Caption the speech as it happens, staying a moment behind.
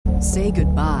Say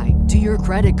goodbye to your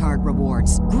credit card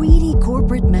rewards. Greedy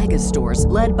corporate mega stores,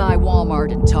 led by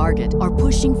Walmart and Target, are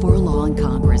pushing for a law in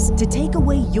Congress to take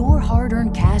away your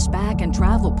hard-earned cash back and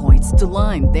travel points to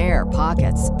line their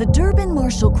pockets. The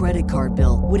Durbin-Marshall credit card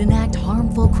bill would enact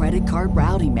harmful credit card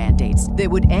routing mandates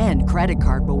that would end credit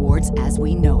card rewards as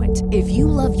we know it. If you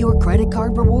love your credit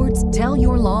card rewards, tell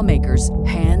your lawmakers,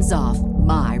 hands off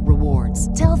my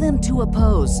rewards. Tell them to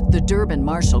oppose the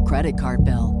Durbin-Marshall credit card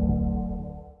bill.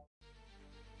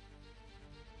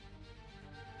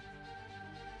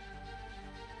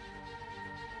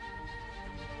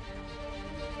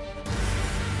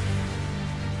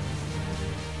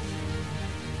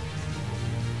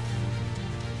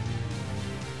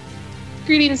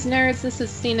 Greetings, nerds. This is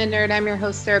Cena Nerd. I'm your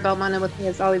host, Sarah Belmont, and with me,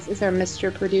 as always, is our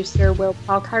Mr. Producer, Will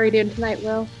Paul. How are you doing tonight,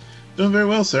 Will? Doing very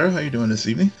well, Sarah. How are you doing this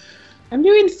evening? I'm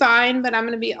doing fine, but I'm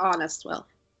going to be honest, Will.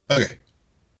 Okay.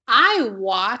 I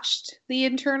watched the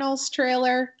Eternals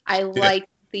trailer. I liked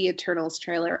the Eternals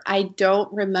trailer. I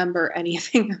don't remember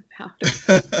anything about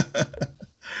it.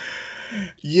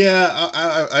 Yeah,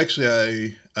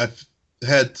 I've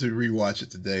had to rewatch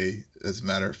it today, as a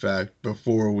matter of fact,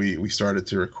 before we started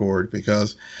to record,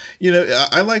 because,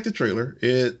 I like the trailer.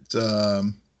 It,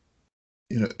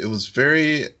 it was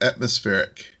very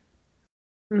atmospheric,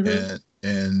 and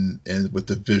with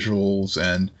the visuals,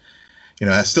 and,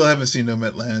 I still haven't seen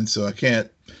Nomadland, so I can't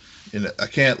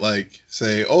like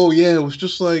say, oh yeah, it was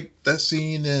just like that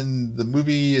scene in the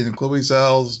movie and Chloe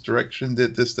Zhao's direction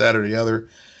did this, that, or the other.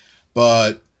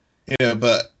 But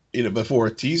for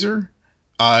a teaser,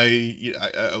 I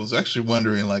was actually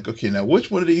wondering, like, okay, now which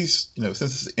one of these, since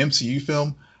it's an MCU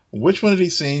film, which one of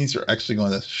these scenes are actually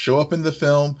going to show up in the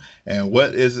film, and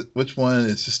which one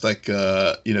is just like,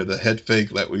 the head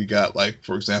fake that we got, like,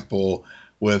 for example,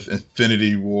 with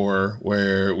Infinity War,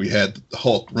 where we had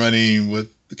Hulk running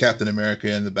with the Captain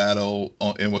America in the battle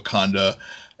in Wakanda,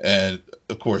 and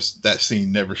of course that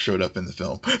scene never showed up in the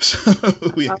film.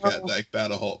 So we got like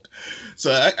Battle Hulk.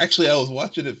 So I was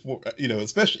watching it for,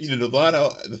 especially,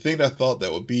 the thing that I thought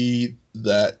that would be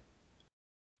that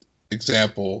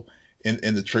example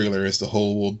in the trailer is the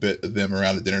whole little bit of them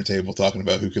around the dinner table talking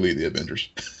about who could lead the Avengers.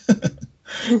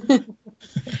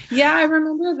 Yeah, I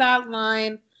remember that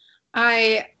line.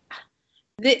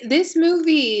 This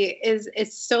movie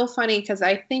it's so funny because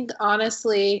I think,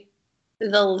 honestly,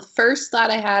 the first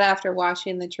thought I had after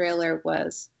watching the trailer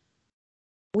was,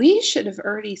 we should have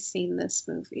already seen this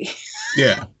movie.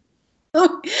 Yeah.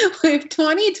 If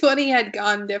 2020 had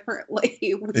gone differently,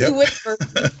 we would have.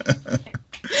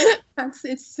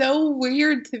 It's so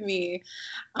weird to me.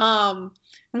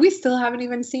 We still haven't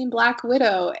even seen Black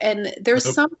Widow, and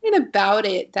there's something about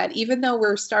it that, even though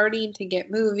we're starting to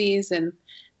get movies and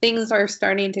things are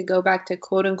starting to go back to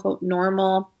quote unquote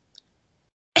normal,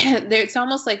 it's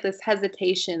almost like this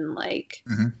hesitation, like,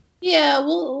 yeah,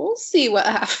 we'll see what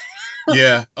happens.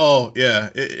 Yeah. Oh, yeah.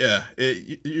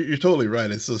 You're totally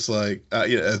right. It's just like,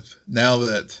 now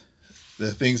that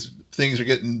the things are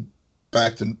getting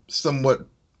back to somewhat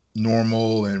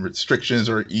normal and restrictions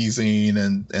are easing,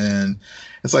 and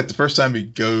it's like the first time you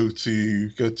go to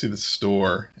the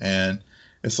store, and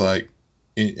it's like,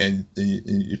 and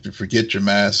you forget your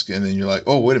mask, and then you're like,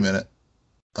 oh, wait a minute,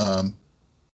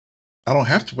 I don't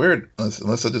have to wear it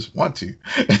unless I just want to.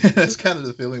 That's kind of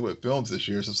the feeling with films this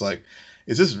year. So it's like,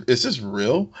 is this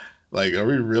real? Like, are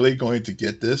we really going to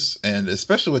get this? And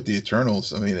especially with the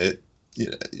Eternals, I mean,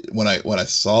 when I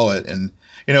saw it, and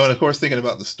and of course thinking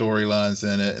about the storylines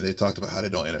in it, and they talked about how they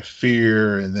don't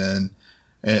interfere, and then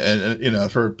and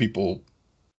I've heard people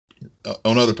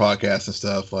on other podcasts and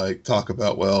stuff like talk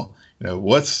about, well,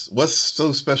 what's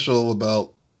so special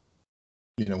about,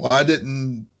 why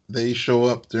didn't they show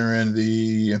up during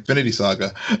the Infinity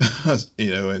Saga,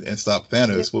 and stop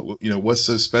Thanos? What's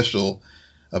so special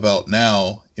about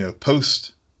now,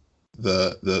 post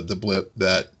the blip,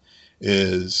 that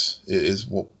is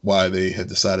why they had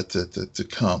decided to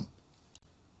come.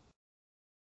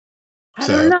 I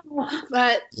don't know,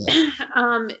 but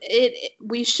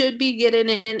we should be getting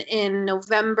it in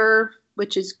November,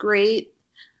 which is great.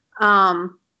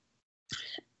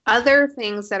 Other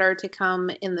things that are to come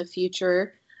in the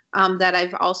future, that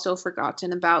I've also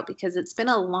forgotten about, because it's been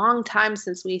a long time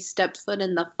since we stepped foot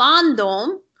in the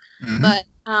fandom. But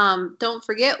don't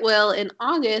forget, Will, in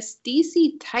August,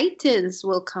 DC Titans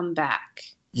will come back.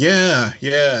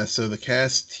 Yeah. So the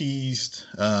cast teased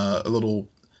a little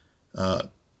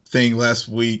thing last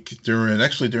week during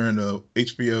the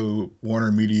HBO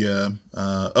Warner Media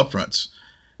upfronts,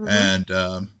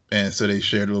 and so they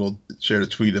shared a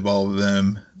tweet of all of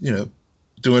them,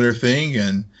 doing their thing,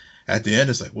 and at the end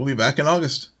it's like, we'll be back in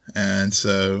August, and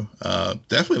so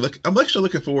definitely I'm actually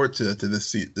looking forward to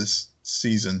this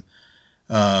season.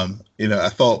 I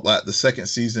thought like the second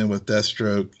season with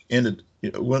Deathstroke ended,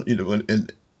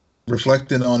 and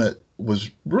reflecting on it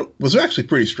was actually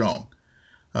pretty strong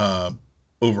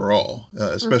overall,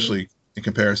 especially in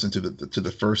comparison to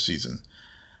the first season.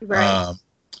 Right.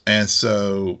 And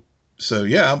so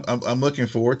yeah, I'm looking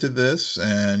forward to this,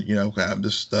 and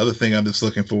the other thing I'm just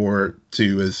looking forward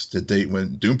to is the date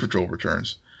when Doom Patrol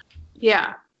returns.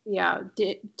 Yeah.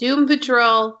 Doom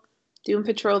Patrol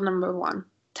 #1,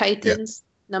 Titans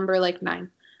number like 9,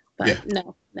 but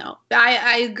no.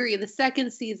 I agree. The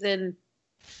second season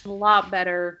a lot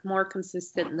better, more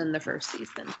consistent than the first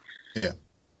season. Yeah.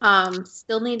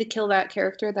 Still need to kill that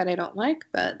character that I don't like,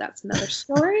 but that's another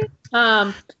story.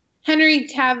 Henry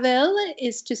Cavill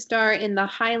is to star in the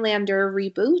Highlander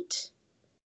reboot.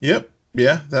 Yep.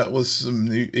 Yeah, that was some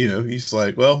new, he's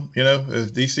like, well,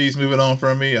 if DC's moving on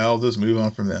from me, I'll just move on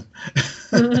from them.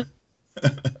 But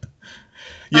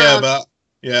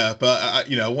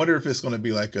I wonder if it's going to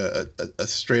be like a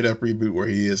straight up reboot where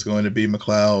he is going to be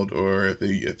McLeod, or if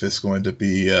it's going to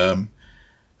be a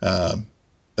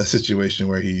situation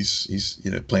where he's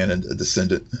playing a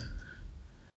descendant.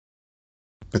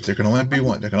 But there can only be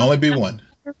one. There can only be one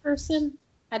person.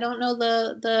 I don't know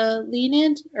the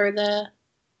lineage or the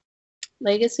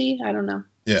legacy. I don't know.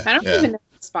 Yeah, I don't even know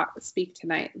how to speak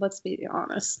tonight. Let's be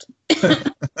honest.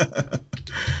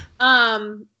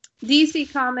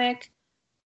 DC comic.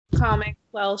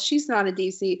 Well, she's not a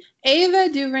DC. Ava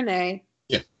DuVernay.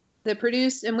 Yeah. The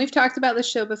produced, and we've talked about the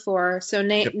show before. So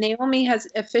Naomi has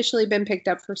officially been picked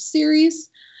up for series,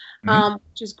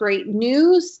 which is great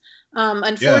news.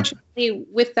 Unfortunately,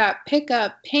 with that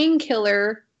pickup,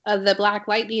 Painkiller, the Black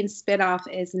Lightning spinoff,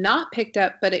 is not picked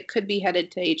up, but it could be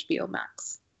headed to HBO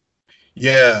Max.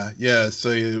 Yeah.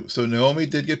 So Naomi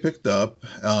did get picked up.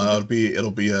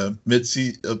 It'll be a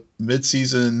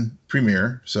mid-season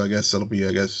premiere. So I guess it'll be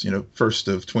first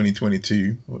of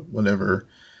 2022, whenever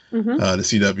the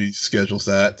CW schedules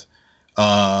that.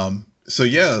 So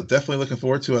yeah, definitely looking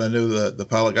forward to it. I know the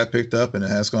pilot got picked up and it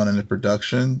has gone into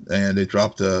production, and they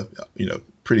dropped a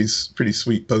pretty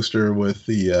sweet poster with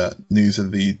the news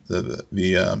of the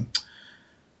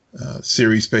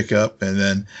series pickup. And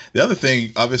then the other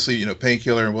thing, obviously,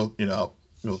 Painkiller, and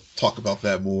we'll talk about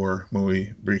that more when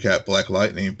we recap Black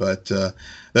Lightning. But the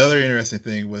other interesting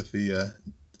thing with the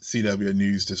CW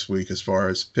news this week, as far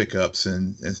as pickups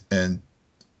and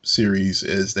series,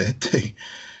 is that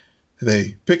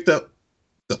they picked up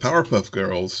the Powerpuff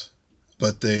Girls,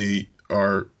 but they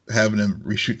are having them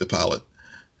reshoot the pilot.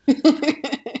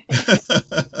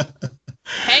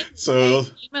 Hey, so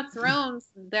Game of Thrones,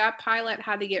 that pilot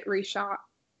had to get reshot.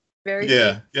 Very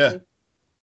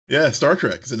Star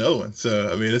Trek is another one. So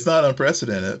I mean, it's not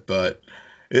unprecedented, but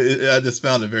I just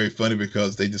found it very funny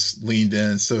because they just leaned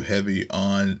in so heavy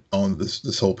on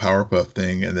this whole Powerpuff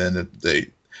thing, and then they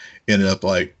ended up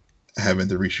like having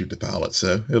to reshoot the pilot.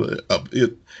 So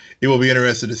it will be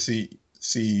interesting to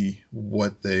see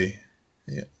what they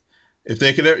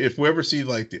if we ever see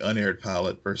like the unaired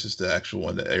pilot versus the actual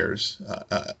one that airs.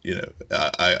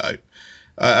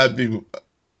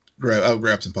 I'll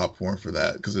grab some popcorn for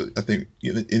that, because I think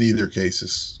in either case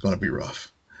it's going to be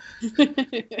rough.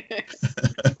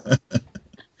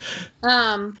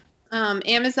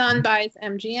 Amazon buys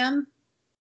MGM.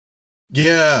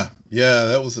 Yeah,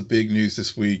 that was the big news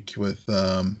this week with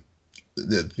the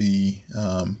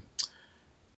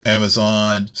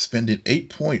Amazon spending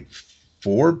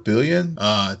 $8.4 billion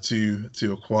to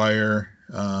acquire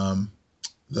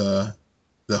the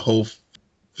whole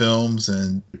films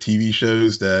and TV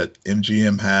shows that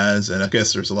MGM has. And I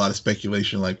guess there's a lot of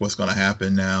speculation like what's going to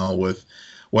happen now with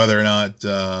whether or not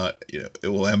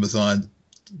will Amazon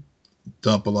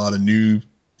dump a lot of new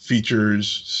features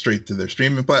straight to their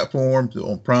streaming platform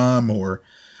on Prime, or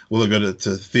will it go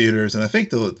to theaters? And I think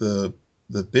the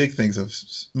big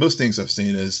things most things I've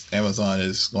seen is Amazon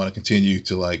is going to continue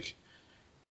to like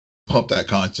pump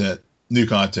that new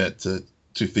content to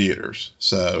theaters.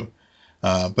 So,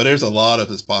 but there's a lot of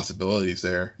these possibilities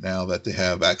there now that they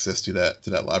have access to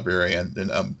that library,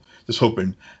 and I'm just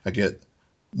hoping I get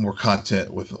more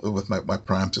content with my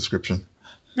Prime subscription.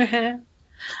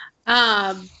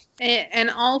 And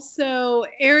also,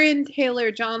 Aaron Taylor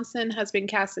Johnson has been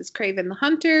cast as Kraven the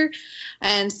Hunter,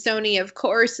 and Sony, of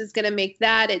course, is going to make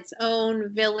that its own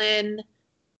villain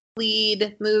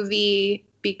lead movie,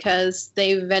 because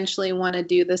they eventually want to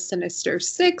do the Sinister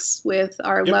Six with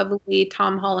our lovely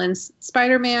Tom Holland's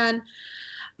Spider-Man.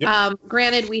 Yep.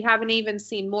 Granted, we haven't even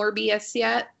seen Morbius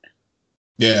yet.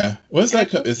 Yeah.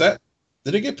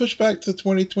 Did it get pushed back to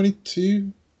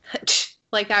 2022?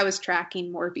 like I was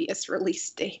tracking Morbius release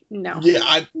date. No. Yeah,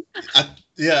 I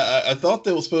thought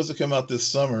they were supposed to come out this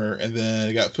summer, and then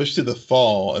it got pushed to the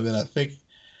fall, and then I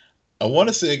want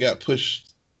to say it got pushed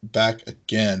back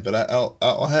again, but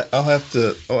I'll have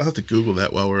to Google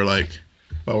that while we're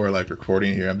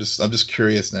recording here. I'm just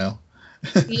curious now.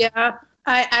 Yeah,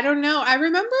 I don't know. I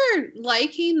remember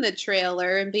liking the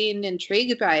trailer and being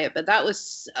intrigued by it, but that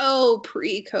was so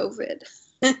pre-COVID.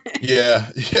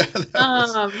 Yeah. That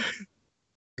was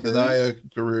Danaya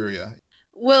Gurira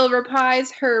will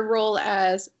reprise her role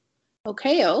as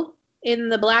Okao in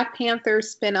the Black Panther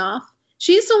spinoff.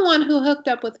 She's the one who hooked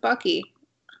up with Bucky.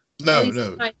 No.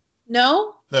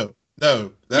 That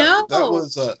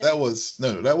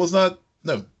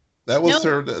was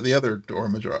her, the other Dora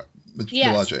Milaje.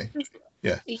 Yes.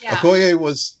 Yeah. Okoye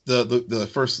was the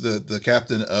first the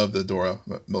captain of the Dora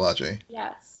Milaje.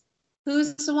 Yes.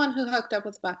 Who's the one who hooked up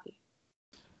with Bucky?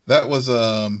 That was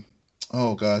Aho.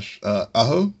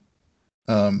 Aho,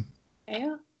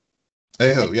 yeah.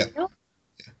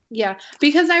 Yeah,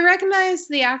 because I recognized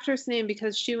the actress name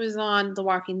because she was on The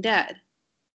Walking Dead.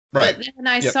 Right. But then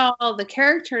I saw the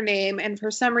character name, and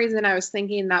for some reason I was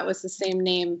thinking that was the same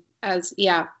name as,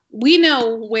 we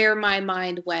know where my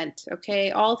mind went,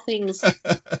 okay? All things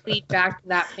lead back to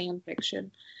that fan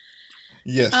fiction.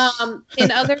 Yes.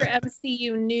 In other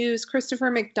MCU news,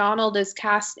 Christopher McDonald is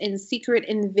cast in Secret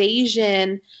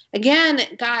Invasion. Again,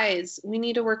 guys, we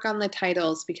need to work on the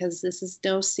titles because this is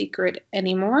no secret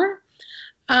anymore.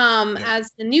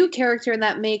 As the new character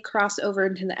that may cross over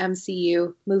into the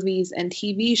MCU movies and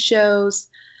TV shows.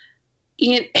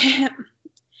 You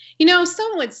know,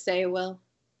 some would say, well,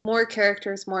 more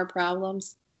characters, more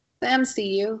problems. The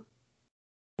MCU,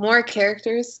 more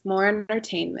characters, more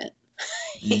entertainment.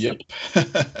 Yep.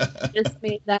 Just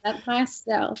made that up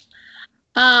myself.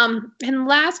 And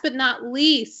last but not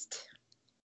least,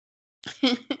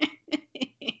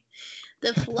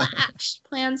 The Flash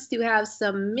plans to have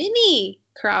some mini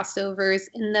crossovers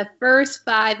in the first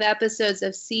 5 episodes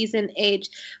of season 8,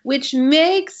 which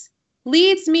leads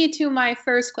me to my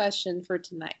first question for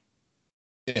tonight.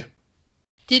 Yeah.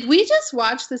 Did we just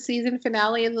watch the season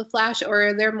finale of The Flash, or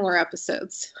are there more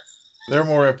episodes? There are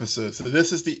more episodes. So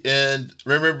this is the end.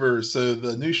 Remember, so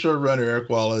the new showrunner, Eric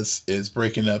Wallace, is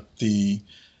breaking up the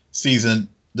season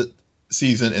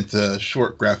into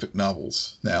short graphic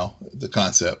novels now, the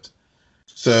concept.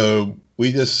 So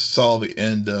we just saw the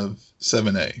end of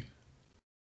 7A.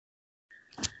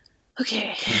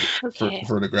 Okay.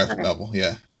 For the graphic novel,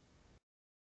 yeah.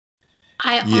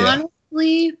 I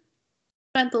honestly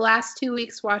spent the last 2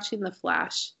 weeks watching The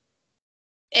Flash.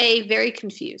 Very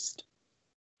confused.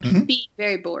 Mm-hmm. B,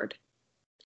 very bored.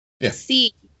 Yeah.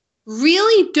 C,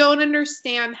 really don't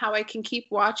understand how I can keep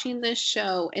watching this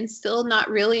show and still not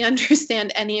really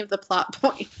understand any of the plot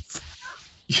points.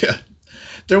 Yeah.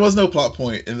 There was no plot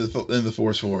point in the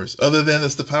Force Wars other than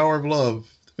it's the power of love.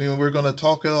 I mean, we're going to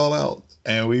talk it all out,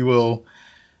 and we will.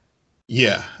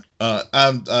 Yeah. I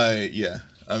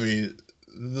mean,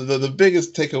 the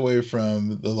biggest takeaway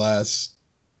from the last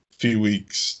few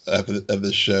weeks of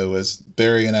this show is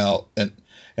Barry and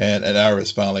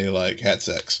Iris finally had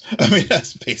sex. I mean,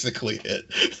 that's basically it.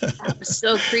 That was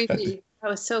so creepy.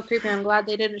 I'm glad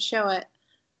they didn't show it.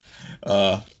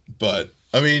 But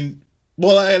I mean.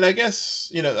 Well, and I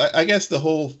guess, I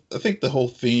think the whole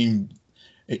theme,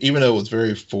 even though it was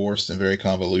very forced and very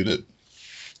convoluted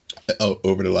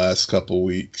over the last couple of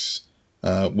weeks,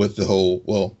 with the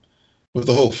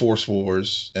whole Force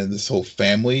Wars and this whole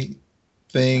family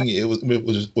thing, it was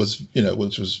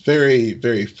which was very,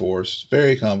 very forced,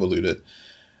 very convoluted,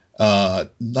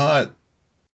 not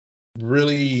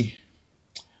really,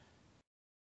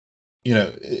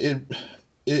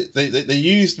 They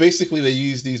used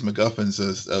these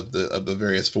MacGuffins of the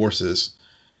various forces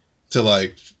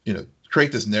to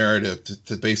create this narrative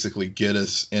to basically get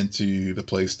us into the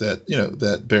place that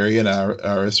that Barry and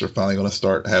Iris are finally going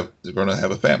to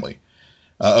have a family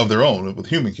of their own with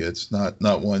human kids,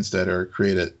 not ones that are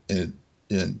created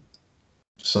in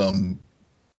some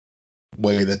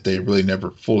way that they really never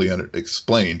fully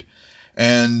explained,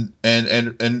 and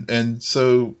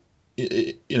so.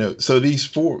 So these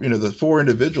the 4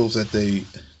 individuals that they,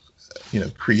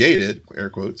 created, air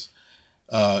quotes,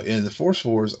 in the Force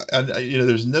Wars,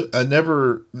 there's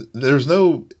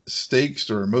no stakes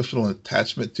or emotional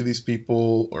attachment to these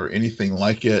people or anything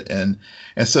like it, and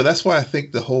so that's why I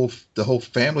think the whole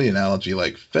family analogy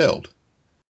failed.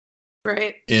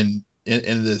 Right. In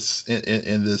this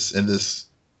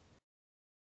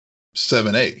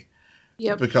 7A.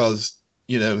 Yep. Because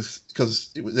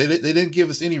they didn't give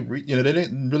us any, they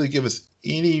didn't really give us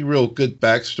any real good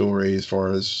backstory as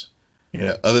far as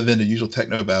other than the usual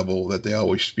technobabble that they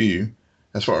always spew,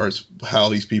 as far as how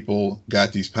these people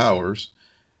got these powers.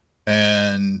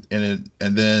 And then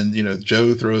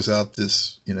Joe throws out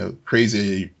this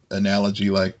crazy analogy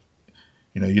like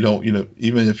you don't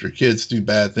even if your kids do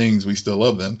bad things, we still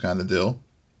love them kind of deal.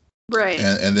 Right.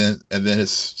 And then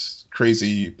his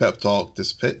crazy pep talk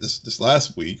this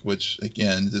last week, which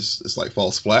again it's like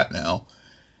falls flat now.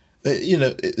 They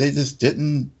just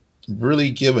didn't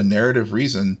really give a narrative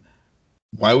reason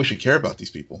why we should care about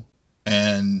these people,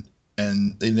 and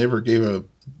they never gave a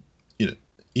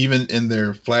even in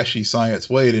their flashy science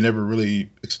way, they never really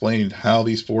explained how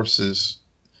these forces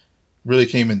really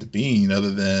came into being,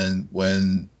 other than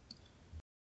when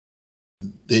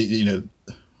they,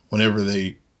 whenever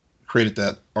they created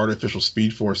that artificial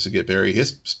speed force to get Barry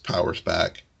his powers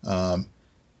back,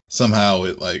 somehow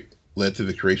it like led to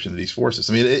the creation of these forces.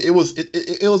 I mean, it was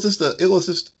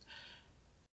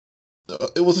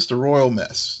just a royal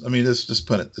mess. I mean, just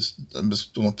put it. I'm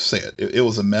just going to say it. It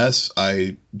was a mess.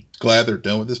 I'm glad they're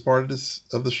done with this part of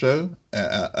the show.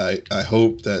 I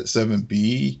hope that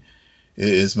 7B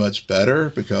is much better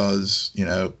because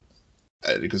they're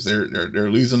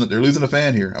losing a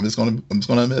fan here. I'm just going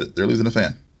to admit it. They're losing a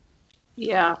fan.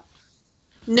 Yeah.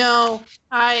 No,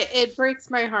 it breaks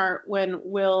my heart when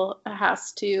Will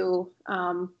has to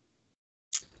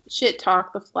shit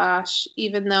talk the Flash,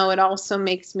 even though it also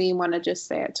makes me want to just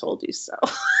say I told you so.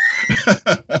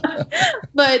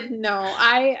 But no,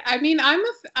 I mean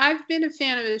I've been a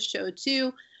fan of this show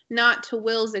too, not to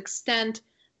Will's extent,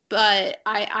 but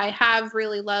I have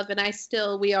really loved,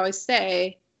 and we always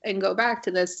say and go back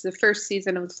to this, the first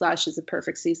season of The Flash is a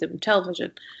perfect season of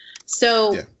television.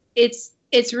 So yeah.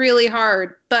 It's really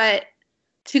hard, but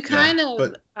to kind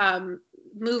of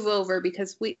move over,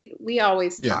 because we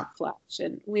always talk Flash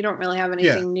and we don't really have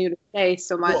anything new to say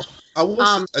so much.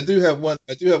 Well, I do have one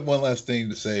last thing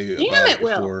to say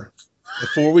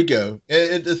before we go.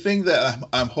 And the thing that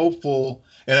I'm hopeful,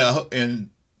 and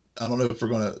I don't know if we're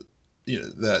gonna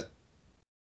that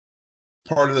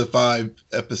part of the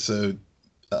 5-episode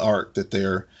arc that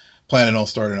they're planning on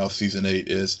starting off season 8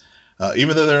 is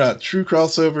even though they're not true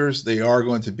crossovers, they are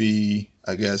going to be,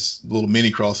 I guess, little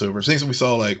mini crossovers, things that we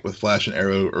saw like with Flash and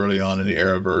Arrow early on in the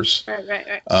Arrowverse.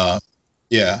 Right.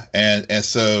 Yeah, and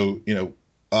so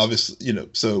obviously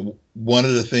so one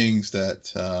of the things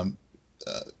that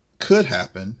could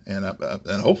happen, and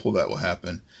I'm hopeful that will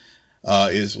happen,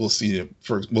 is we'll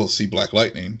see Black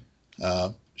Lightning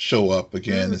show up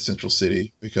again in Central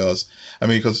City, because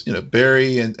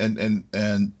Barry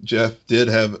and Jeff did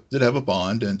have a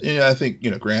bond, and I think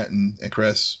Grant and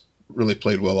Cress really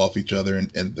played well off each other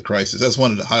in the Crisis. That's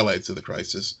one of the highlights of the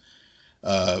Crisis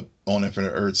on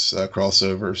Infinite Earths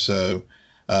crossover. So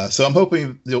I'm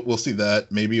hoping we'll see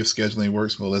that. Maybe if scheduling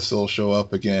works, Melissa will show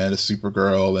up again as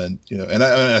Supergirl, and and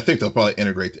I think they'll probably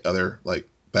integrate the other like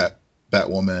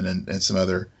Batwoman and some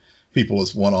other people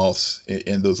as one-offs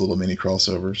in those little mini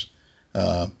crossovers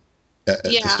to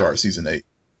start season 8.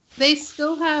 They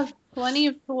still have plenty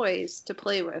of toys to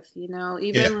play with,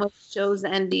 even with Joe's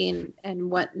ending and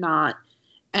whatnot.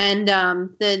 And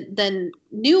the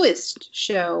newest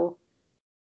show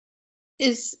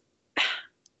is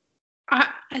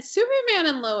Superman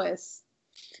and Lois.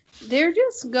 They're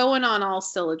just going on all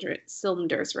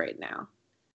cylinders right now.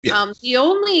 Yeah. The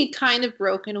only kind of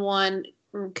broken one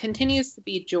continues to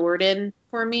be Jordan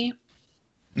for me.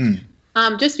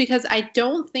 Just because I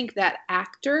don't think that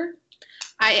actor,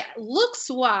 looks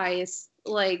wise,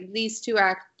 like these two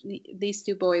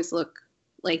boys look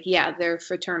like, they're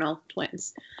fraternal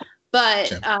twins, but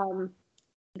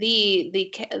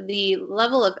the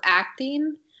level of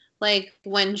acting, like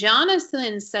when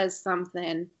Jonathan says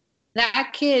something,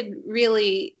 that kid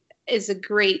really is a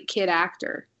great kid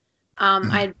actor.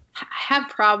 I have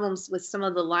problems with some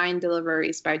of the line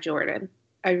deliveries by Jordan.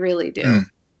 I really do.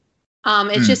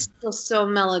 It just feels so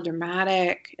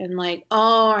melodramatic and like,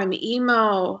 oh, I'm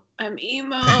emo.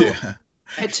 Yeah.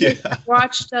 I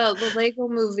watched the Lego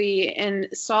movie and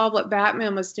saw what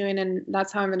Batman was doing, and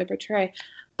that's how I'm going to portray.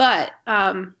 But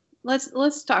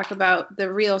let's talk about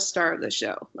the real star of the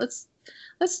show. Let's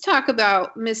talk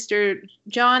about Mr.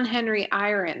 John Henry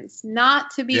Irons, not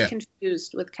to be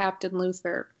confused with Captain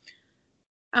Luthor.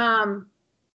 I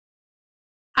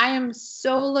am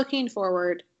so looking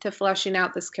forward to fleshing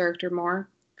out this character more.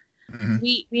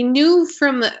 We knew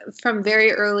from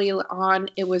very early on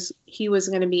he was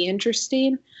going to be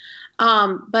interesting,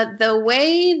 but the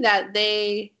way that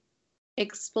they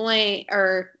explain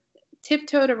or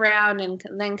tiptoed around and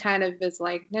then kind of is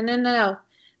like, no,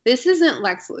 this isn't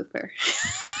Lex Luthor.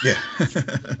 Yeah.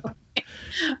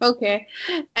 Okay.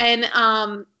 And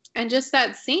And just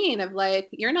that scene of like,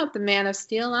 you're not the Man of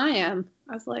Steel, I am.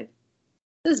 I was like,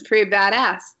 this is pretty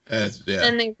badass. Yeah.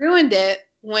 And they ruined it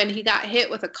when he got hit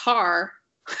with a car.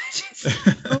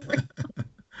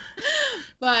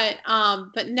 But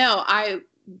no,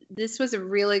 this was a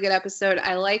really good episode.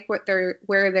 I like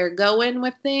where they're going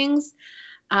with things.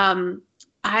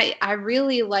 I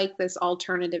really like this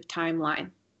alternative timeline.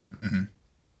 Mm-hmm.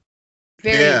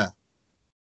 Very.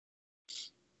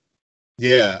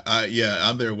 Yeah,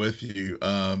 I'm there with you.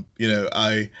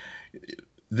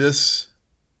 This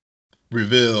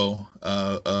reveal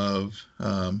of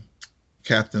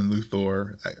Captain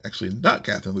Luthor, actually not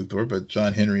Captain Luthor, but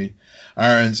John Henry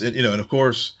Irons, and of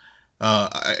course,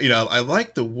 I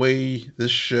like the way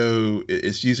this show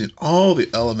is using all the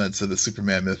elements of the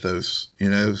Superman mythos,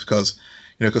 because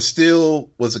Steel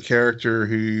was a character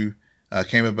who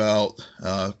came about,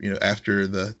 after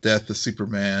the death of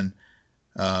Superman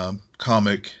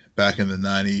comic back in the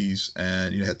 90s,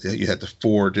 and you had the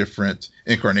 4 different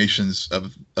incarnations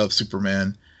of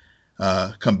Superman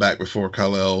come back before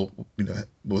Kal-El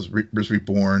was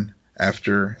reborn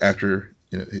after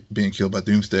being killed by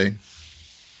Doomsday,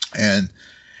 and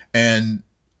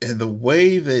the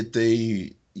way that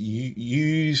they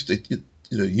used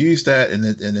that and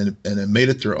then made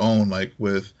it their own, like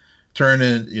with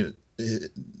turning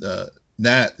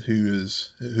Nat,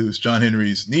 who's John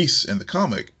Henry's niece in the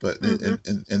comic, but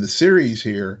in the series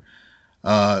here,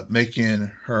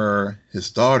 making her his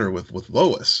daughter with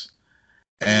Lois,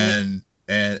 and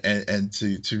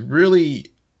to really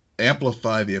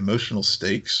amplify the emotional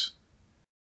stakes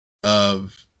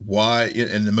of why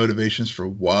and the motivations for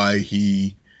why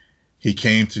he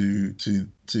came to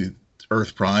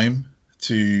Earth Prime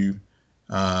to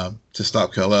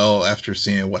stop Kal-El after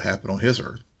seeing what happened on his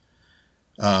Earth.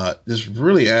 This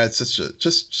really adds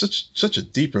such a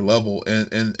deeper level,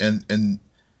 and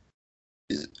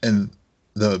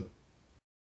the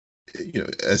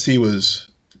as he was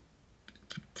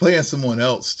playing someone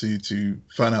else to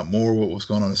find out more what was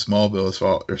going on in Smallville as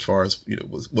far as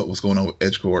what was going on with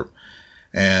EdgeCorp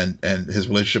and his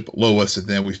relationship with Lois, and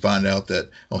then we find out that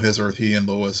on his Earth he and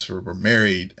Lois were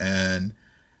married, and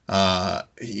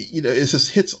it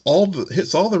just hits all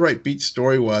the right beats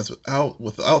story wise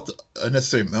without the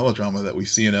unnecessary melodrama that we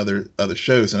see in other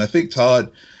shows. And I think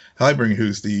Todd Heiberg,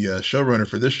 who's the showrunner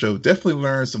for this show, definitely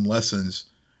learned some lessons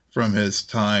from his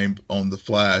time on The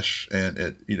Flash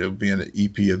and being an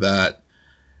EP of that,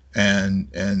 and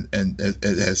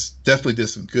it has definitely did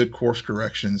some good course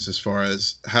corrections as far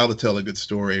as how to tell a good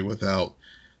story without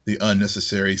the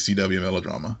unnecessary CW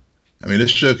melodrama. I mean,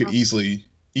 this show could easily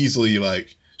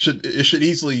it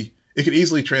could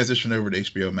easily transition over to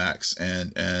HBO Max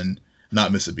and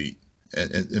not miss a beat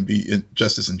and be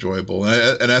just as enjoyable.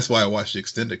 And that's why I watch the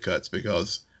extended cuts,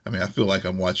 because I feel like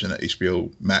I'm watching an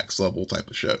HBO Max level type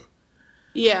of show.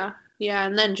 Yeah.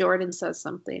 And then Jordan says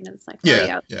something, and it's like,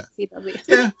 yeah. CW.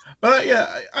 Yeah, but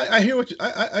I hear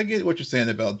I get what you're saying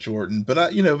about Jordan, but I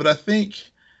think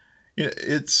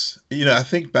it's I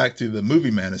think back to the movie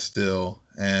Man of Steel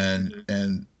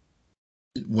and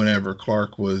whenever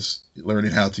Clark was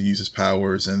learning how to use his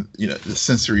powers and the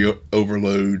sensory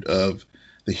overload of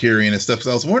the hearing and stuff. Because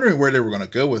I was wondering where they were going to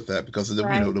go with that, because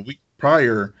the week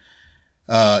prior,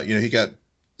 he got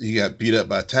beat up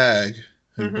by Tag,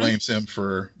 who blames him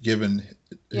for giving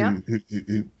who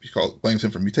blames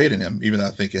him for mutating him, even though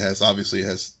I think it has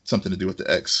something to do with the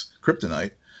X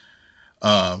kryptonite.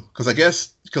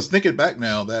 Because thinking back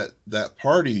now, that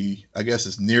party I guess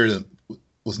was near.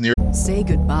 Say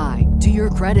goodbye to your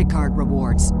credit card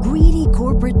rewards. Greedy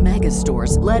corporate mega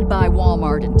stores, led by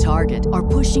Walmart and Target, are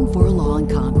pushing for a law in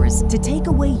Congress to take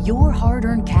away your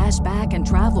hard-earned cash back and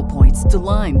travel points to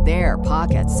line their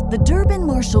pockets. The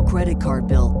Durbin-Marshall credit card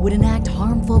bill would enact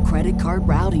harmful credit card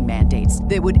routing mandates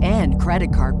that would end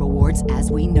credit card rewards as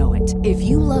we know it. If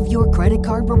you love your credit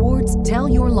card rewards, tell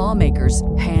your lawmakers,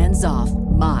 hands off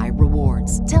my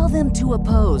rewards. Tell them to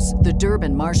oppose the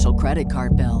Durbin-Marshall credit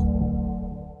card bill.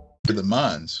 The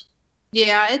mines.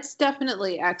 Yeah, it's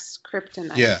definitely X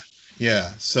kryptonite.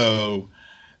 Yeah. So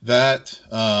that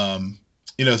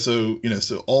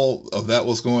so all of that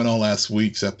was going on last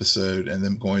week's episode, and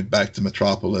then going back to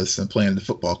Metropolis and playing the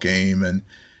football game and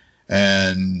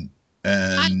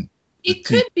it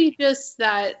could be just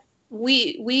that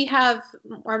we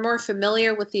are more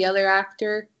familiar with the other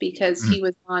actor because he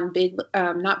was on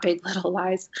not Big Little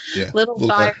Lies, Little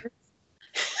Fires.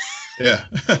 Yeah.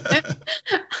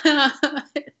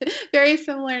 Very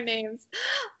similar names.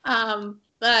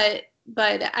 But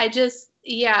I just,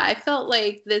 I felt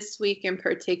like this week in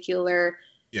particular,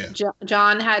 Yeah.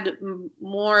 John had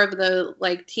more of the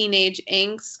like teenage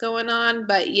angst going on,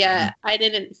 but yet I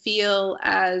didn't feel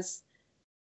as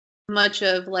much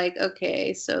of like,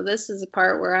 okay, so this is a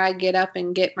part where I get up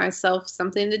and get myself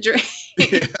something to drink.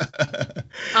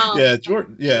 Yeah,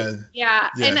 Jordan. Yeah.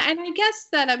 And I guess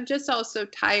that I'm just also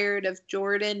tired of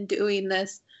Jordan doing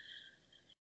this.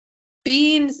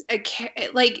 Being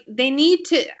like I need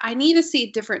to see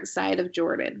a different side of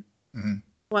Jordan. Mm-hmm.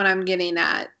 What I'm getting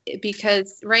at,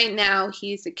 because right now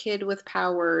he's a kid with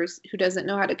powers who doesn't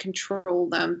know how to control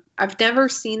them. I've never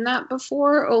seen that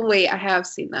before. Oh wait, I have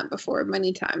seen that before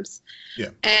many times. Yeah.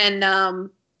 And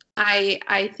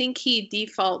I think he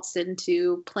defaults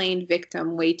into playing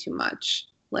victim way too much.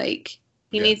 Like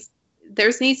needs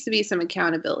to be some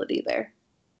accountability there.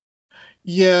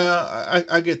 Yeah,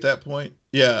 I get that point.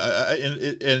 Yeah,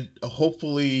 and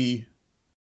hopefully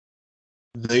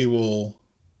they will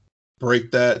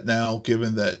break that now,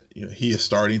 given that he is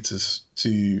starting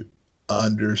to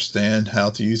understand how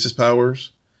to use his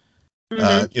powers.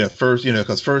 First,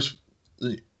 because first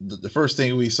the first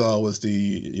thing we saw was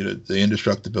the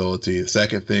indestructibility. The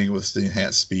second thing was the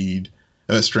enhanced speed,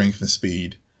 strength and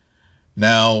speed.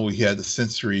 Now we had the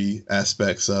sensory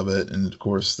aspects of it, and of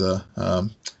course the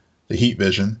heat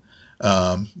vision,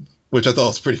 which I thought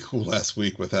was pretty cool last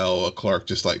week with how Clark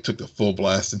just like took the full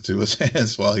blast into his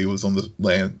hands while he was on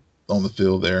the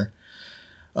field there.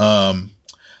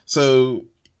 So,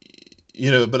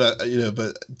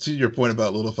 but to your point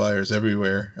about little fires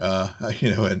everywhere,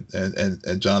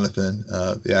 and Jonathan,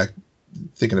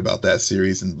 thinking about that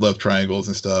series and love triangles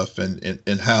and stuff,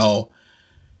 and how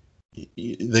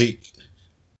they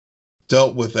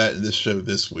dealt with that in this show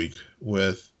this week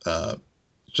with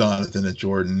Jonathan and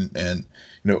Jordan, and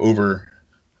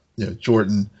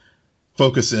Jordan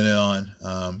focusing on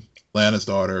Lana's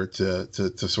daughter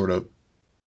to sort of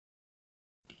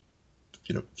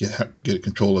get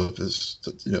control of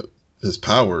his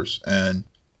powers, and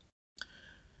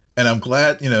I'm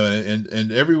glad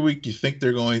and every week you think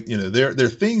they're going, there are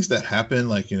things that happen,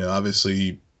 like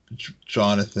obviously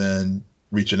Jonathan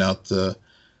reaching out to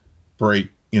break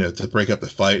up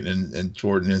the fight, and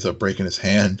Jordan ends up breaking his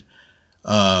hand.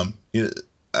 I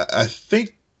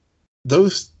think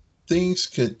those things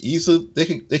can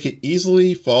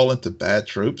easily fall into bad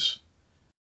tropes,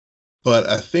 but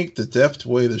I think the deft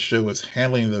way the show is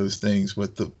handling those things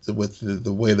with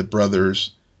the way the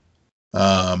brothers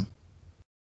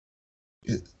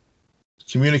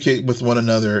communicate with one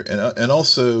another, and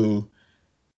also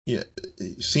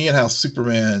seeing how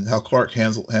Clark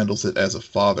handles it as a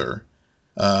father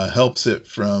helps it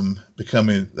from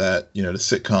becoming that the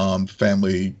sitcom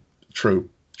family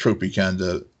tropey kind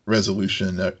of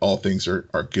resolution that all things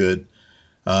are good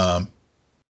as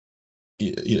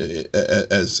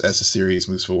the series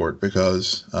moves forward,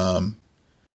 because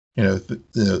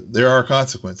there are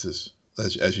consequences,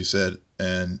 as you said,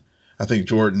 and I think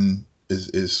Jordan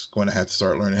is going to have to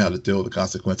start learning how to deal with the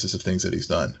consequences of things that he's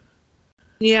done.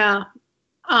 Yeah.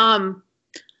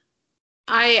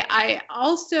 I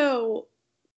also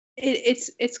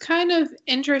it's kind of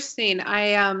interesting.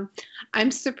 I'm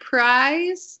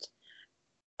surprised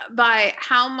by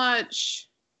how much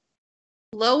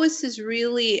Lois is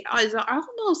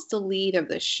almost the lead of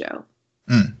this show.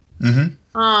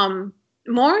 Mm-hmm.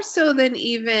 More so than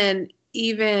even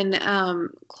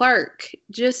Clark,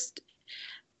 just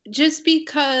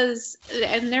because,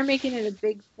 and they're making it a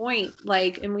big point,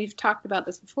 like, and we've talked about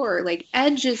this before, like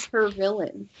Edge is her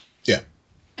villain. Yeah.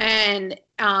 And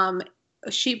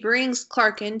she brings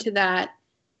Clark into that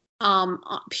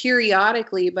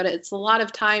periodically, but it's a lot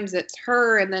of times it's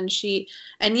her, and then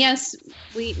and yes,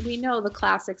 we know the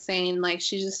classic saying, like,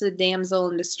 she's just a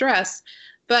damsel in distress,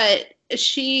 but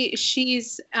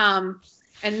she's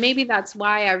and maybe that's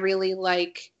why I really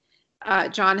like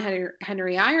John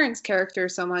Henry Irons' character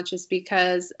so much, is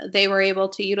because they were able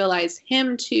to utilize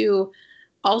him to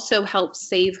also help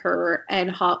save her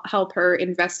and help her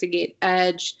investigate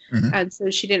Edge. Mm-hmm. And so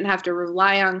she didn't have to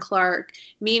rely on Clark.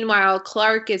 Meanwhile,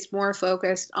 Clark is more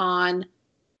focused on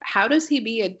how does he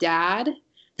be a dad?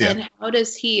 Yeah. And how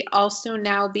does he also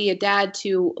now be a dad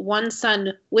to one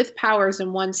son with powers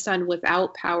and one son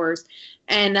without powers?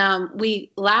 And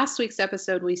last week's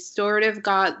episode, we sort of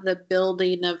got the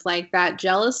building of like that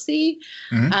jealousy.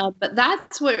 Mm-hmm. But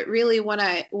that's what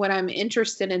I'm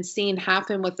interested in seeing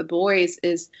happen with the boys,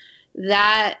 is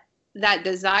that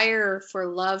desire for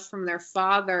love from their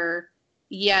father,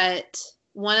 yet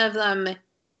one of them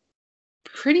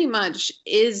pretty much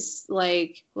is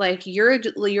like you're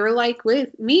like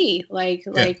with me, like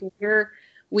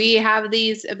we have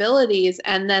these abilities,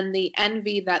 and then the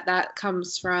envy that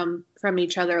comes from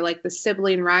each other, like the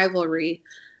sibling rivalry,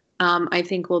 I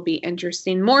think will be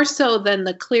interesting, more so than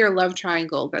the clear love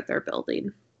triangle that they're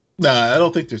building. No, I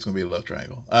don't think there's going to be a love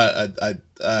triangle. I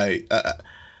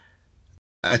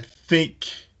think.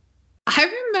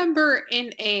 I remember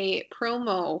in a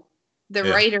promo, the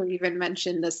writer even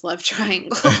mentioned this love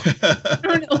triangle. I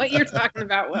don't know what you're talking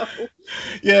about, Will.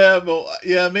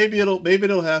 Maybe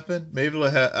it'll happen. Maybe it'll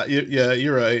happen. Yeah,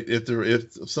 you're right. If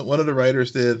one of the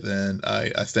writers did, then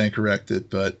I stand corrected.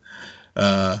 But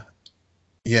I'm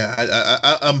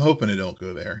hoping it don't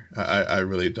go there. I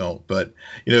really don't. But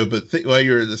while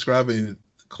you're describing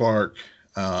Clark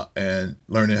and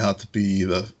learning how to be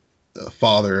the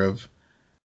father of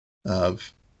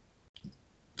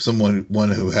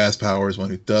one who has powers, one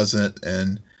who doesn't,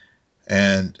 and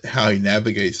how he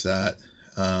navigates that.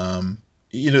 I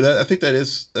think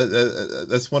that's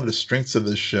one of the strengths of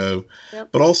this show. Yep.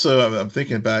 But also, I'm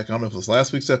thinking back. I don't know if it was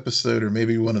last week's episode or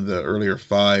maybe one of the earlier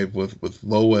 5 with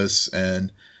Lois,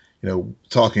 and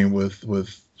talking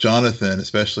with Jonathan,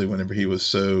 especially whenever he was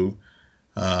so,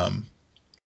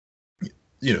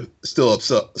 still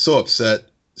upset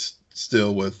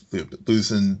still with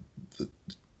losing,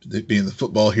 being the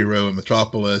football hero in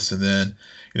Metropolis, and then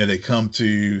they come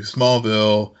to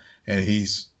Smallville and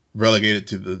he's relegated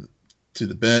to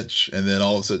the bench, and then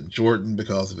all of a sudden Jordan,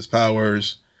 because of his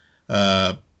powers,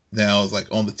 now is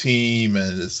like on the team,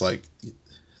 and it's like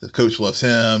the coach loves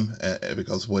him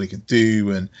because of what he can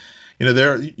do. And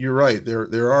you're right, there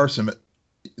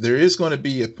is going to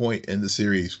be a point in the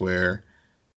series where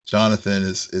Jonathan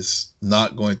is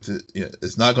not going to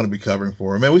be covering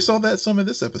for him, and we saw that some in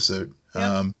this episode.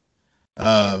 Yep.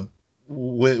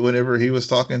 Whenever he was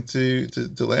talking to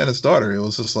Lana's daughter, it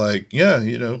was just like, I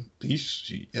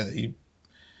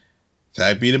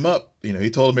beat him up. He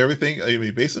told him everything. I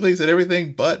mean, basically he said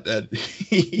everything but that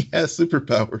he has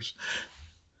superpowers.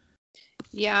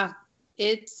 Yeah,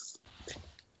 it's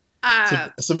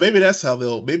so maybe that's how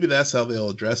they'll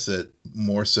address it,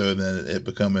 more so than it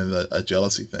becoming a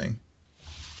jealousy thing.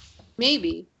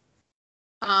 Maybe,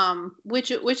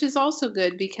 which is also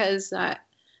good, because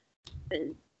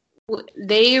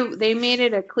they made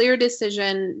it a clear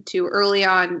decision to early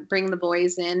on bring the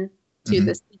boys in to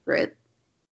the secret,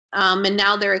 and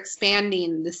now they're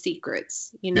expanding the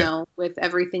secrets, with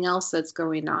everything else that's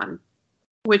going on,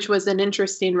 which was an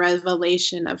interesting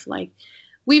revelation of, like,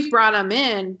 we've brought them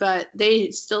in, but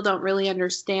they still don't really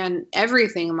understand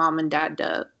everything Mom and Dad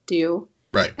do.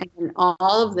 Right. And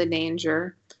all of the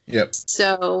danger. Yep.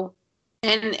 So,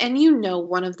 and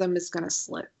one of them is going to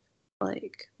slip.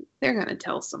 Like, they're going to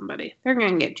tell somebody. They're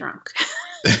going to get drunk.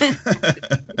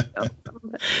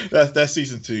 That's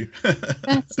season 2.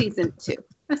 That's season 2.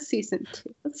 That's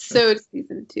so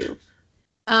season 2.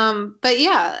 But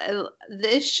yeah,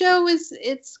 this show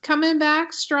it's coming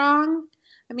back strong.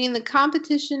 I mean, the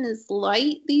competition is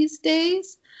light these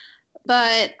days,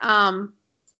 but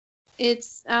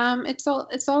it's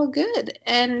all good.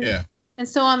 And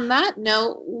so on that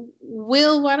note,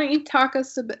 Will, why don't you talk to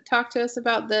us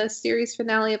about the series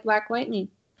finale of Black Lightning?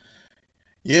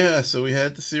 Yeah, so we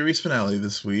had the series finale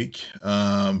this week,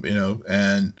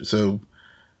 and so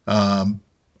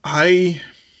they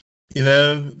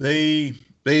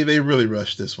really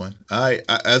rushed this one. I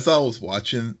as I was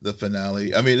watching the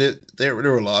finale, I mean, there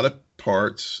were a lot of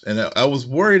parts, and I was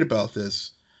worried about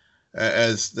this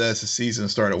as the season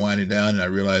started winding down, and I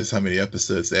realized how many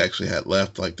episodes they actually had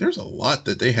left. Like, there's a lot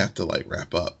that they have to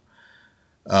wrap up.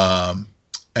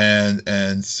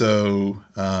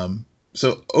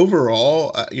 So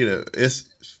overall, it's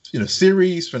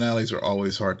series finales are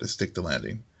always hard to stick the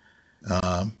landing,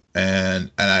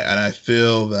 and I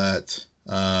feel that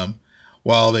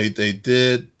while they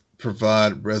did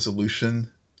provide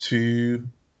resolution to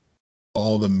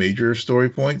all the major story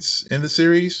points in the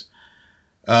series,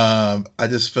 I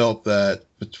just felt that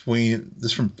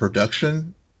from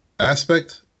production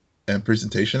aspect and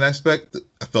presentation aspect,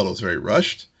 I felt it was very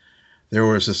rushed. There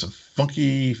was just some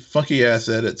funky ass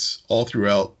edits all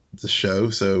throughout the show.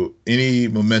 So any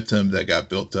momentum that got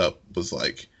built up was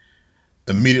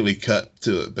immediately cut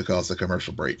to it because of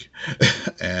commercial break.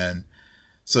 And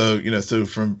so, so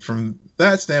from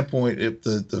that standpoint,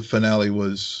 the finale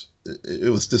was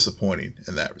disappointing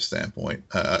in that standpoint,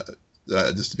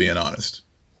 just being honest.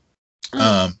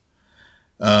 Because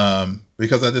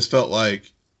I just felt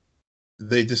like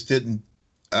they just didn't.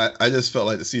 I just felt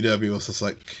like the CW was just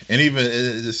and even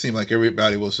it just seemed like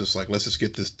everybody was just let's just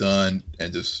get this done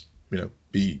and just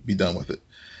be done with it.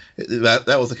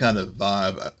 That was the kind of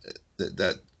vibe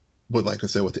that would, like I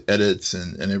said, with the edits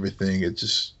and everything. It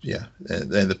just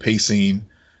and the pacing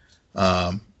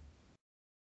um,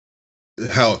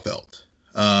 how it felt.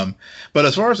 But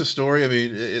as far as the story, I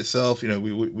mean, itself, we at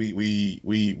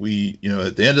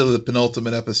the end of the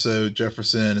penultimate episode,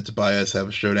 Jefferson and Tobias have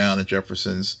a showdown in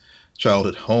Jefferson's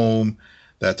childhood home.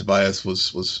 That Tobias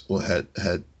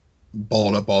had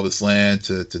balled up all this land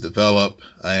to develop,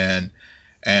 and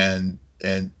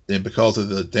because of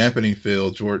the dampening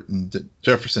field,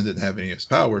 Jefferson didn't have any of his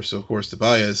power, so of course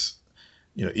Tobias,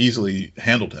 easily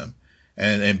handled him,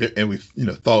 and we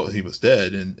thought he was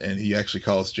dead, and he actually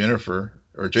calls Jennifer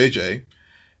or JJ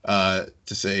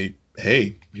to say,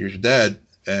 hey, here's your dad,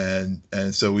 and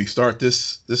so we start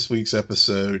this week's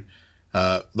episode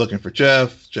looking for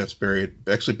Jeff. Jeff's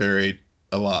buried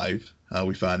alive.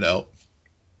 We find out,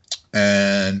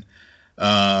 and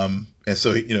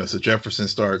so so Jefferson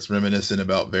starts reminiscing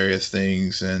about various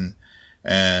things, and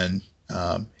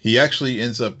he actually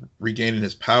ends up regaining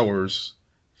his powers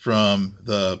from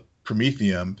the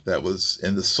promethium that was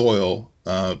in the soil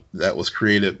that was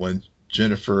created when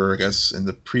Jennifer, I guess, in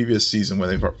the previous season when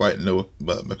they were fighting the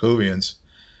Makovians,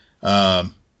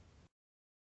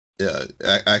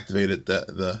 activated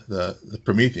the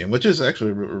promethium, which is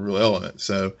actually a real element.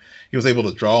 So he was able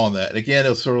to draw on that. And again, it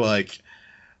was sort of like,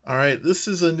 all right, this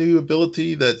is a new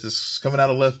ability that's just coming out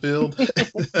of left field.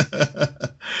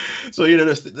 So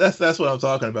that's what I'm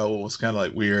talking about. What was kind of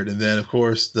like weird. And then of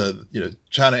course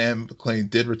China and McClane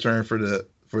did return for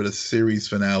the series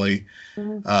finale,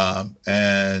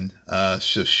 and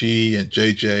so she and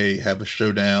JJ have a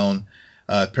showdown.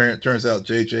 Turns out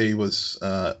JJ was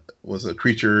a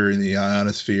creature in the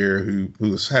ionosphere who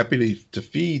was happy to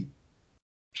feed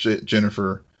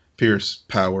Jennifer Pierce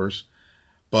powers,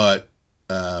 but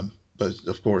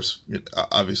of course,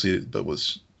 obviously, but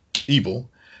was evil.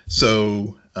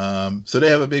 So they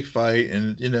have a big fight,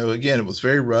 and again, it was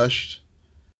very rushed,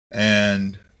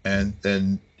 and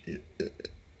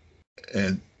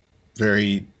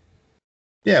very,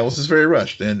 it was just very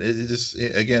rushed, and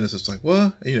again, it's just like,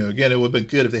 well, again, it would have been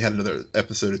good if they had another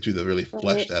episode or two that really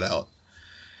fleshed that out.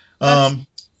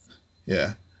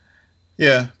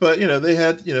 Yeah, but they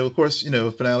had, of course,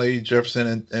 finale.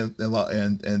 Jefferson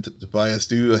and Tobias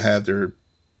do have their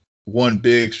one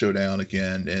big showdown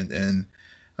again, and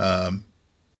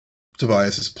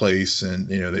Tobias's place, and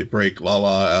they break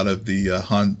Lala out of the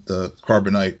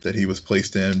carbonite that he was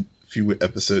placed in a few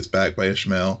episodes back by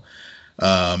Ishmael,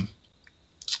 and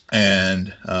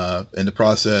in the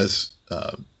process,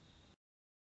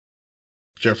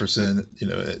 Jefferson,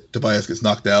 Tobias gets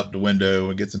knocked out the window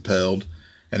and gets impaled.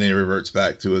 And then he reverts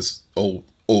back to his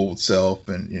old self,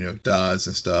 and dies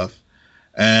and stuff.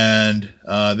 And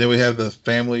then we have the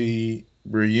family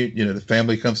reunion. The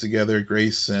family comes together.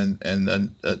 Grace and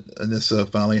Anissa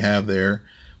finally have their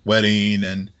wedding,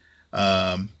 and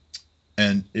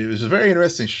it was a very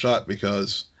interesting shot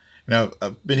because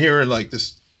I've been hearing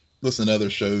just listening to other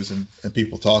shows and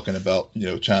people talking about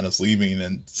China's leaving,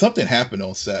 and something happened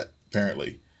on set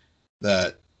apparently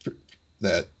that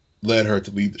led her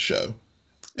to leave the show.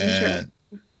 And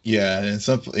yeah, and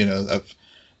some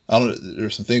I don't.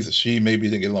 There's some things that she maybe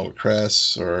didn't get along with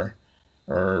Cress, or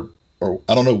I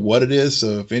don't know what it is.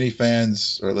 So if any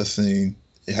fans are listening,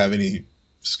 have any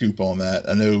scoop on that?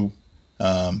 I know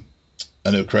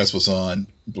Cress was on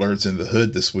Blurs in the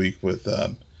Hood this week with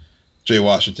Jay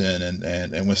Washington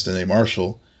and Winston A.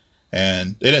 Marshall,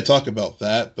 and they didn't talk about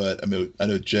that. But I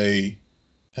know Jay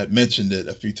had mentioned it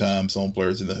a few times on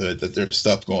Blurs in the Hood that there's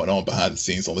stuff going on behind the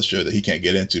scenes on the show that he can't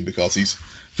get into because he's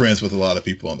friends with a lot of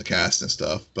people on the cast and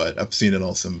stuff. But I've seen it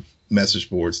on some message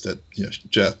boards that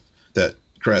that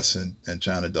Cress and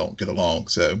China don't get along.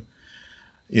 So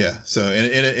yeah, so and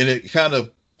it kind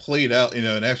of played out,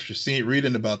 and after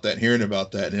reading about that, hearing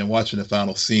about that, and then watching the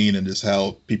final scene and just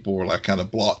how people were kind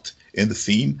of blocked in the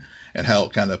scene and how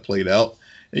it kind of played out,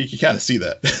 and you can kind of see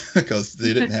that because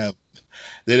they didn't have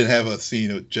a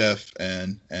scene with Jeff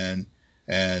and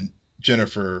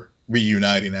Jennifer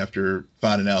reuniting after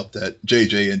finding out that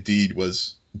JJ indeed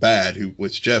was bad,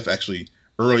 which Jeff actually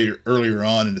earlier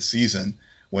on in the season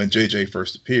when JJ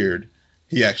first appeared,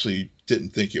 he actually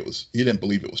didn't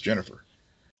believe it was Jennifer.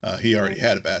 He already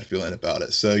had a bad feeling about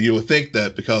it. So you would think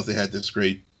that because they had this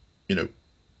great,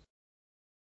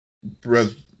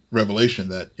 revelation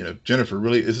that Jennifer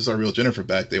really, this is our real Jennifer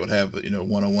back, they would have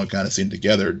one-on-one kind of scene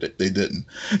together. They didn't.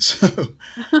 So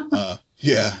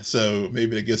so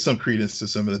maybe to give some credence to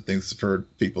some of the things I've heard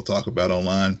people talk about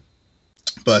online.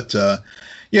 But and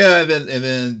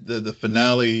then the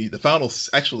finale, the final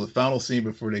scene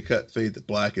before they fade to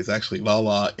black is actually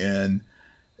Lala in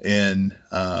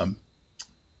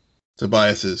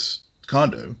Tobias's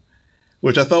condo,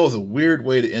 which I thought was a weird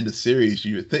way to end the series.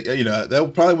 You would think,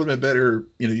 that probably would have been better.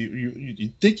 You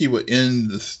think you would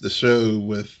end the show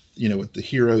with, with the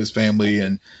hero's family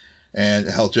and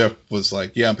how Jeff was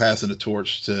like, yeah, I'm passing the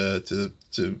torch to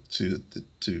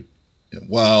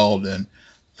Wild and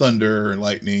Thunder and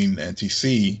Lightning and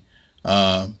TC.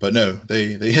 But no,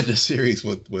 they end the series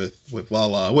with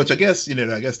Lala, which I guess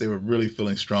they were really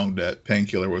feeling strong that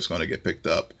Painkiller was going to get picked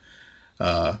up.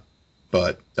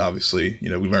 But obviously, we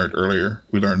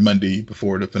learned Monday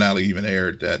before the finale even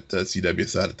aired that CW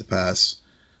decided to pass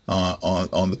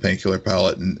on the Painkiller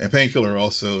pilot, and Painkiller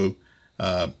also,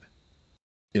 I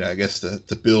guess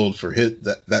to build for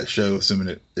that show,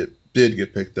 assuming it did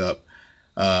get picked up,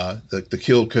 the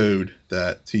kill code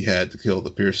that he had to kill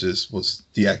the Pierces was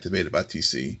deactivated by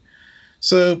TC.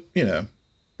 So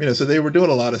so they were doing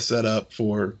a lot of setup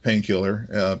for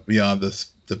Painkiller beyond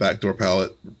the backdoor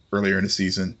pilot earlier in the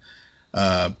season.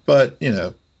 But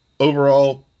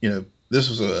overall, this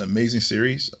was an amazing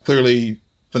series. Clearly,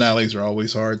 finales are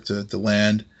always hard to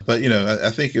land. But I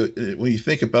think when you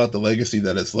think about the legacy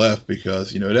that it's left,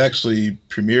 because it actually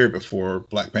premiered before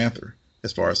Black Panther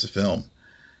as far as the film,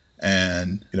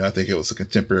 and I think it was a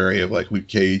contemporary of like Luke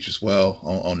Cage as well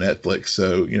on Netflix.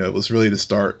 So it was really the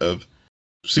start of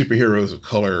superheroes of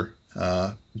color,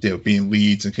 being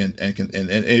leads and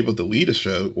able to lead a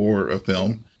show or a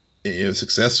film,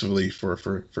 successfully for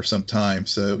some time.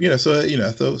 So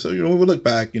when we look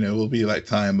back, it will be like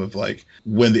time of like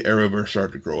when the Arrowverse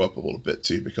started to grow up a little bit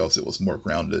too, because it was more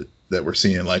grounded, that we're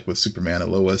seeing like with Superman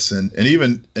and Lois, and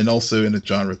also in the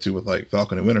genre too with like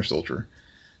Falcon and Winter Soldier.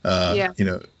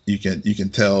 You can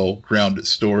tell grounded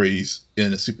stories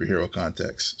in a superhero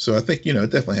context. So I think it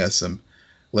definitely has some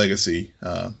legacy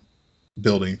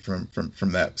building from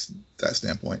that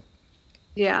standpoint.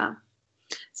 Yeah.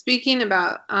 Speaking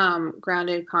about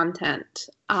grounded content,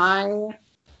 I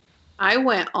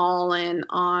went all in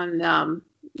on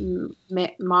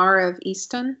Mare of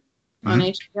Easton on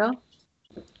HBO.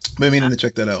 Maybe meaning to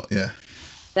check that out. Yeah,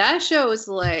 that show is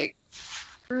like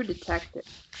True Detective.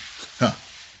 Huh.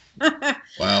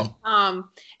 Wow.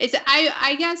 It's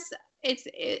I guess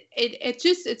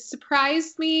it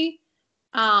surprised me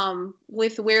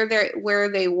with where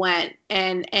they went,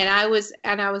 and I was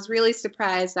really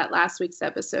surprised that last week's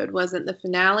episode wasn't the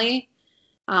finale,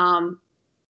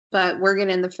 but we're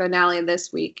getting the finale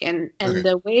this week, and Okay.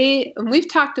 the way, and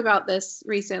we've talked about this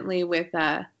recently with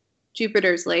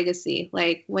Jupiter's Legacy,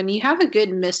 like when you have a good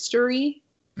mystery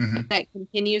that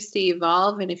continues to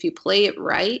evolve, and if you play it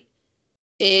right,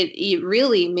 it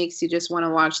really makes you just want to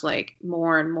watch like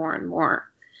more and more and more.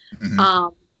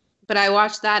 But I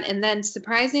watched that, and then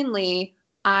surprisingly,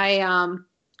 I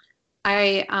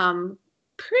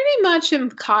pretty much am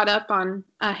caught up on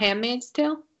Handmaid's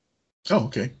Tale. Oh,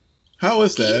 okay. How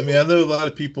is that? I mean, I know a lot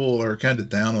of people are kind of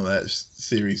down on that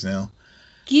series now.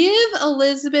 Give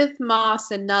Elizabeth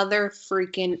Moss another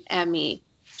freaking Emmy.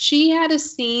 She had a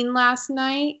scene last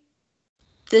night.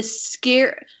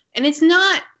 And it's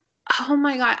not. Oh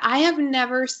my God! I have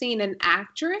never seen an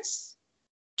actress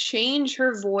change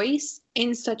her voice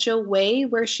in such a way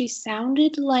where she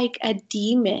sounded like a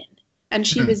demon, and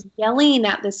she was yelling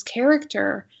at this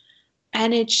character,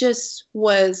 and it just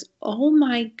was, oh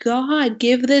my God,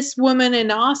 give this woman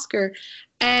an Oscar.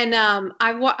 And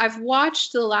I've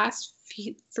watched the last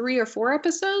 3 or 4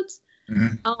 episodes.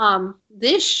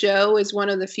 This show is one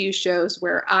of the few shows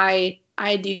where I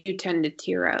do tend to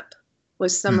tear up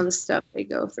with some of the stuff they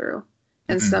go through,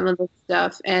 and some of the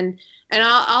stuff. And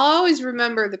I'll always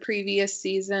remember the previous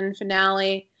season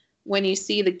finale when you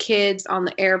see the kids on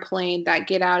the airplane that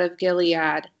get out of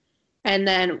Gilead, and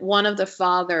then one of the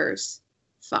fathers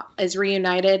is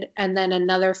reunited, and then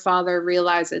another father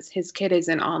realizes his kid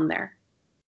isn't on there.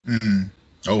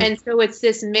 Oh. And so it's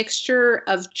this mixture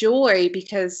of joy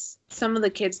because some of the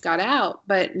kids got out,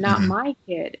 but not my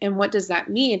kid. And what does that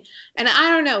mean? And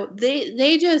I don't know.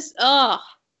 They just, I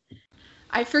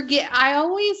forget. I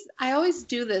always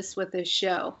do this with this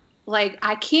show. Like,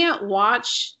 I can't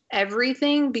watch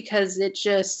everything because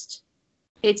it's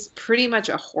pretty much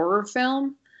a horror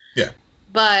film. Yeah.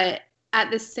 But at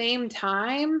the same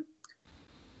time,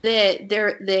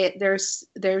 there's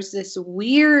this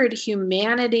weird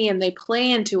humanity, and they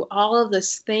play into all of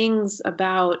these things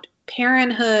about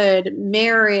parenthood,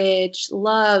 marriage,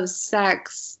 love,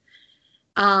 sex,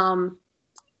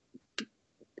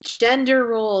 gender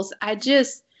roles. I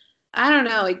don't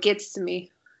know. It gets to me.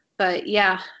 But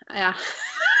yeah.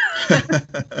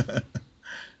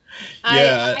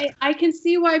 I can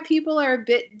see why people are a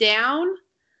bit down.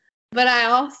 But I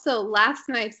also, last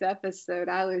night's episode,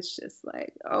 I was just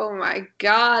like, oh my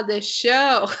God, this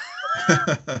show.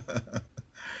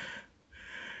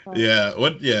 Yeah,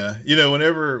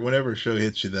 whenever a show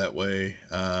hits you that way,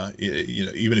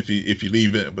 even if you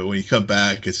leave it, but when you come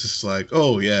back, it's just like,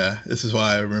 oh yeah, this is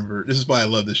why I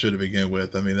love this show to begin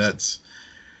with. I mean, that's,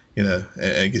 and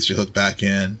it gets you hooked back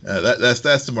in. That's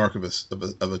the mark of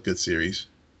a good series.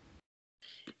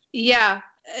 Yeah,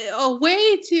 a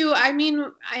way to. I mean,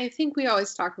 I think we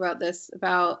always talk about this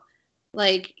about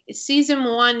like season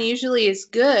 1 usually is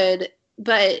good,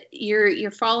 but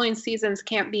your following seasons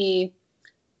can't be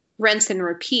rinse and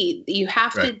repeat. You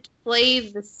have to play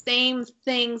the same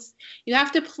things. You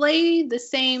have to play the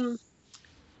same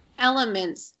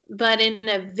elements, but in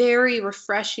a very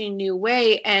refreshing new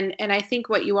way. And I think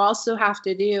what you also have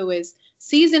to do is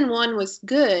season 1 was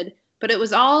good, but it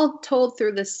was all told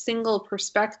through this single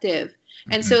perspective.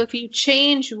 And so if you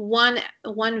change one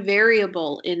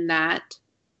variable in that,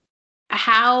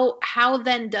 how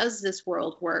then does this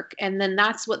world work? And then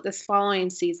that's what this following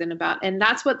season about, and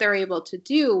that's what they're able to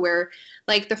do, where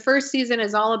like the first season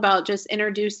is all about just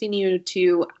introducing you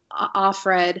to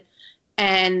Offred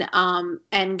and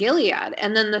Gilead,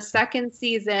 and then the second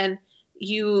season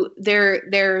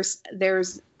there's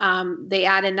they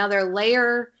add another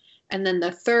layer, and then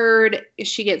the third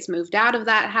she gets moved out of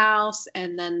that house,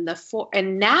 and then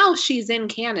and now she's in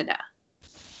Canada.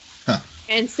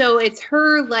 And so it's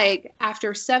her, like,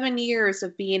 after 7 years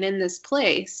of being in this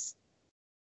place,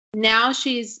 now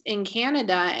she's in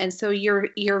Canada, and so you're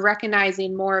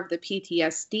recognizing more of the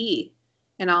PTSD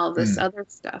and all of this other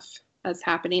stuff that's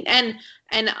happening. And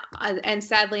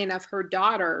sadly enough, her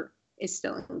daughter is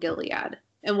still in Gilead.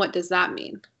 And what does that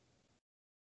mean?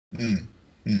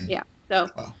 Yeah. So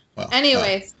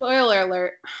anyway, spoiler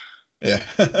alert. Yeah.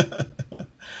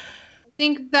 I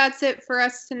think that's it for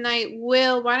us tonight.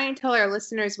 Will, why don't you tell our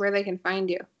listeners where they can find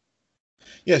you?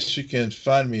 Yes, you can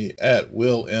find me at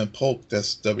Will M. Polk.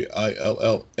 That's WILLMPOLK.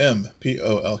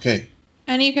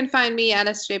 And you can find me at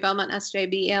SJ Belmont,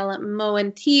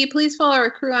 SJBLMONT. Please follow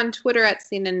our crew on Twitter at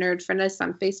Scene and Nerd. Friend us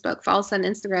on Facebook. Follow us on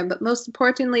Instagram. But most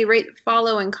importantly, rate,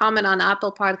 follow, and comment on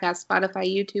Apple Podcasts,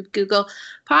 Spotify, YouTube, Google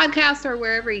Podcasts, or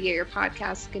wherever you get your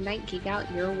podcasts. Good night, Geek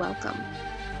Out. You're welcome.